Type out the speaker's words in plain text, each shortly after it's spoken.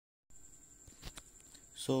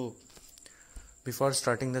So before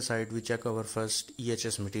starting the site, we check our first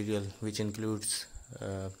EHS material, which includes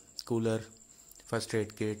cooler, first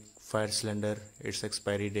aid kit, fire cylinder, its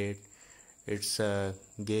expiry date, its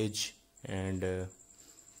gauge, and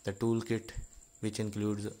the tool kit, which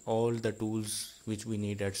includes all the tools which we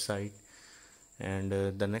need at site. And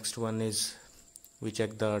the next one is we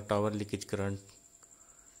check the tower leakage current,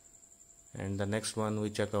 and the next one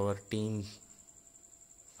we check our team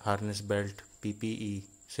harness belt, PPE,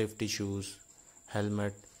 safety shoes,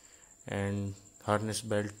 helmet and harness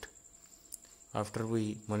belt. After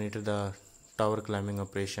we monitor the tower climbing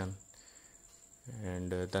operation,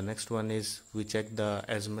 and the next one is we check the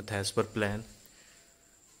azimuth as per plan,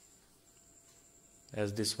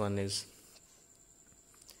 as this one is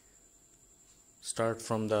start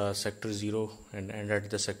from the sector 0 and end at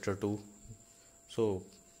the sector 2. So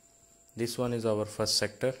this one is our first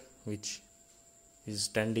sector, which is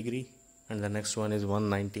 10 degree, and the next one is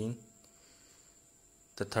 119,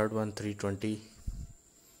 the third one 320.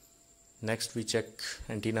 Next we check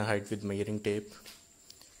antenna height with measuring tape,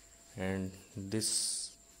 and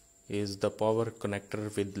this is the power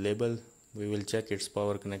connector with label. We will check its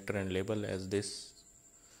power connector and label as this.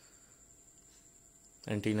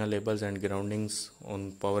 Antenna labels and groundings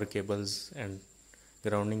on power cables and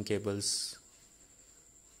grounding cables.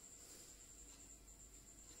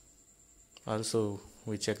 Also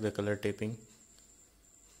we check the color taping.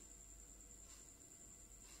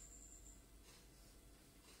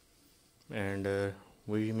 And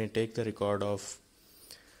we may take the record of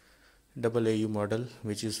AAU model,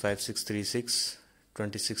 which is 5636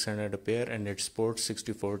 2600 ampere, and its port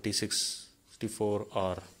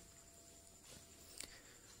 64T64R,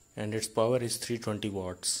 and its power is 320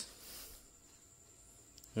 watts.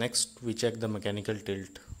 Next we check the mechanical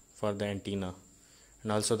tilt for the antenna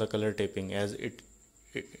and also the color taping, as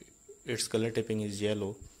its color taping is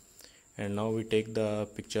yellow. And now we take the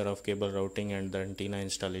picture of cable routing and the antenna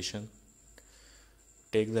installation.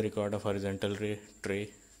 Take the record of horizontal tray.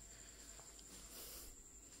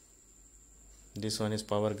 This one is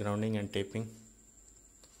power grounding and taping.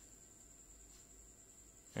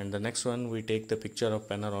 And the next one we take the picture of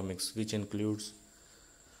panoramics, which includes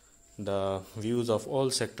the views of all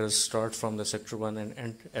sectors, start from the sector 1 and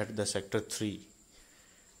end at the sector 3.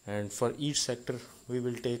 And for each sector we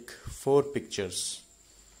will take 4 pictures.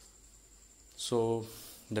 So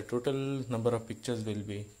the total number of pictures will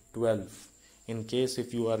be 12 in case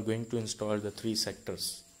if you are going to install the 3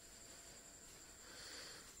 sectors.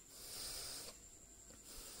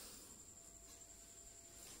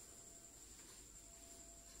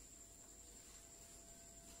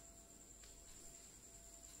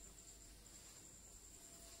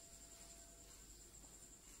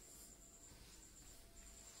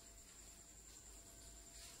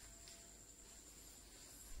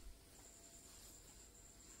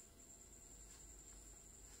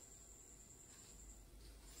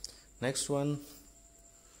 Next one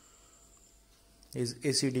is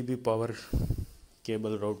ACDB power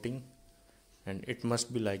cable routing, and it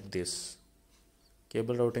must be like this.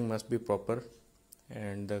 Cable routing must be proper,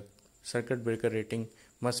 and the circuit breaker rating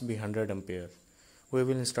must be 100 ampere. We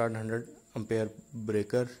will install 100 ampere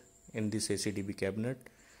breaker in this ACDB cabinet,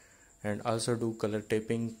 and also do color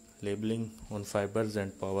taping, labeling on fibers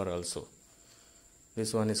and power also.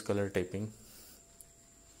 This one is color taping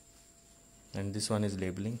and this one is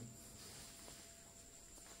labeling.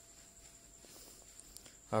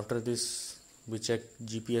 After this we check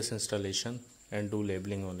GPS installation and do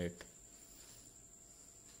labeling on it.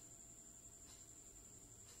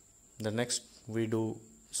 The next we do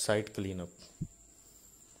site cleanup,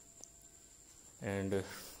 and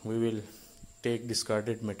we will take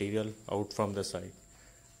discarded material out from the site,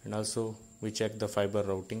 and also we check the fiber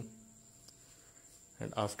routing,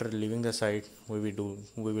 and after leaving the site we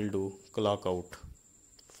will do clock out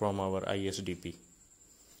from our ISDP.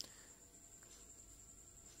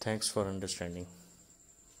 Thanks for understanding.